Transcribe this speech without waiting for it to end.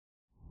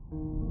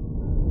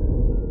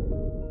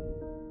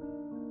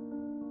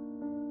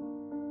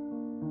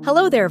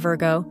Hello there,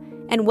 Virgo,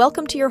 and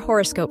welcome to your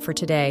horoscope for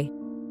today,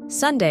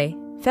 Sunday,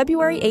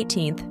 February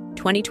 18th,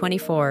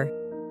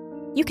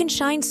 2024. You can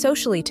shine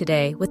socially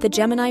today with the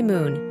Gemini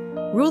moon,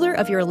 ruler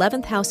of your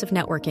 11th house of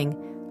networking,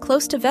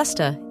 close to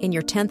Vesta in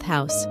your 10th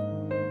house.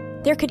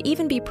 There could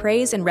even be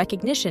praise and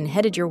recognition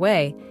headed your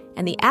way,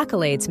 and the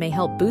accolades may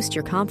help boost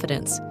your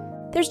confidence.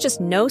 There's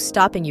just no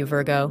stopping you,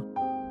 Virgo.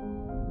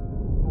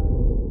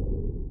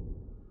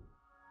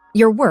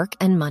 Your work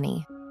and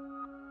money.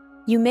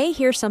 You may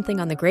hear something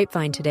on the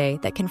grapevine today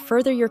that can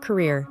further your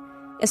career,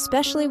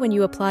 especially when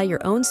you apply your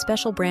own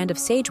special brand of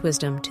sage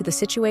wisdom to the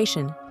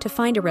situation to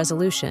find a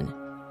resolution.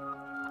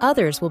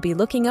 Others will be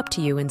looking up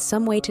to you in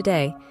some way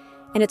today,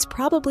 and it's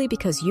probably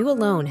because you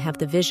alone have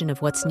the vision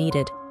of what's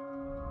needed.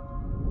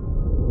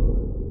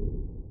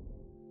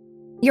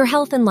 Your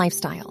health and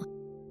lifestyle.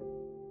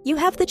 You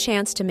have the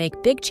chance to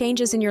make big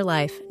changes in your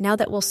life now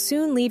that will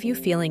soon leave you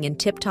feeling in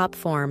tip-top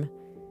form.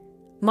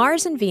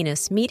 Mars and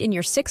Venus meet in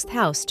your 6th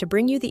house to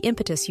bring you the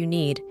impetus you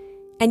need,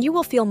 and you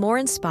will feel more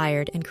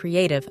inspired and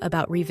creative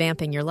about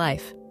revamping your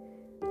life.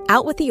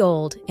 Out with the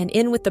old and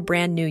in with the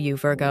brand new you,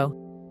 Virgo.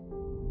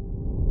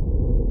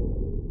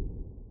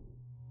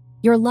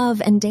 Your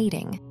love and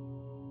dating.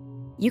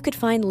 You could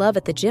find love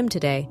at the gym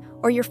today,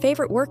 or your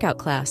favorite workout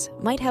class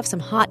might have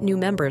some hot new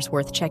members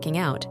worth checking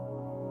out.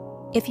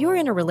 If you're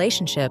in a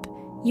relationship,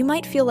 you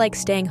might feel like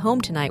staying home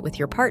tonight with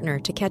your partner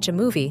to catch a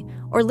movie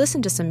or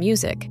listen to some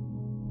music.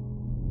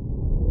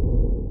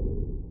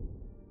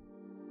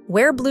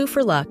 Wear blue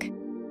for luck.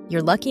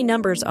 Your lucky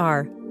numbers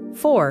are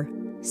 4,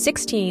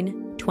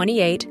 16,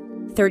 28,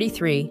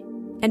 33,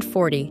 and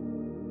 40.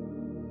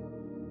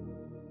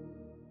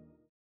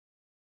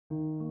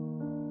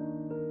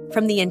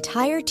 From the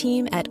entire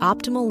team at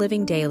Optimal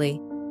Living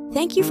Daily,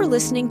 thank you for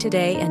listening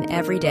today and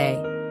every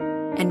day.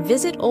 And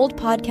visit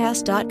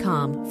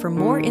oldpodcast.com for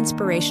more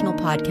inspirational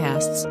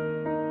podcasts.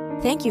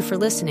 Thank you for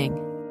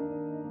listening.